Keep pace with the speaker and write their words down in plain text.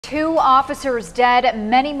2 officers dead,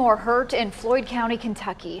 many more hurt in Floyd County,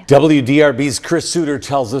 Kentucky. WDRB's Chris Suter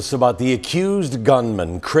tells us about the accused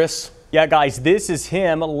gunman. Chris? Yeah, guys, this is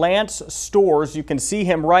him, Lance Storz. You can see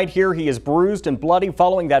him right here. He is bruised and bloody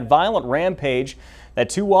following that violent rampage that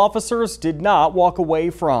 2 officers did not walk away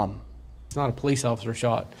from. It's not a police officer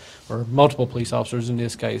shot, or multiple police officers in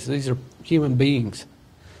this case. These are human beings.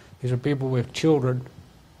 These are people with children,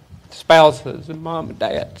 spouses, and mom and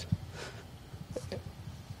dads.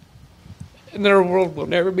 And their world will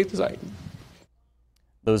never be the same.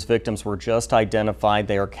 Those victims were just identified.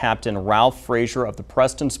 They are Captain Ralph Frazier of the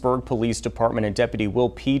Prestonsburg Police Department and Deputy Will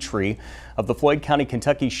Petrie of the Floyd County,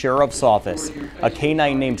 Kentucky Sheriff's Office. A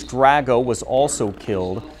canine named Drago was also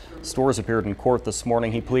killed. Storz appeared in court this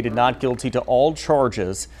morning. He pleaded not guilty to all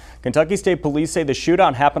charges. Kentucky State Police say the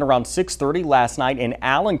shootout happened around 6:30 last night in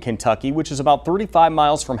Allen, Kentucky, which is about 35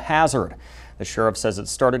 miles from Hazard. The sheriff says it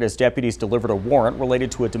started as deputies delivered a warrant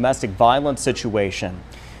related to a domestic violence situation.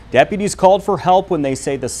 Deputies called for help when they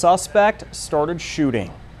say the suspect started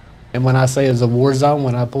shooting. And when I say it's a war zone,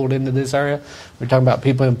 when I pulled into this area, we're talking about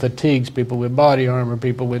people in fatigues, people with body armor,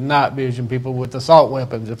 people with night vision, people with assault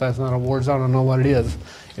weapons. If that's not a war zone, I don't know what it is.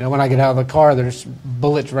 You know, when I get out of the car, there's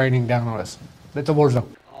bullets raining down on us. It's a war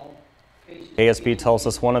zone. ASP tells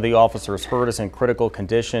us one of the officers hurt is in critical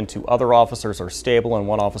condition. 2 other officers are stable and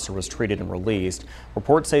 1 officer was treated and released.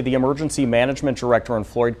 Reports say the emergency management director in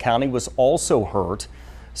Floyd County was also hurt.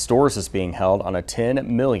 Storz is being held on a $10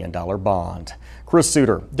 million bond. Chris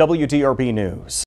Suter, WDRB News.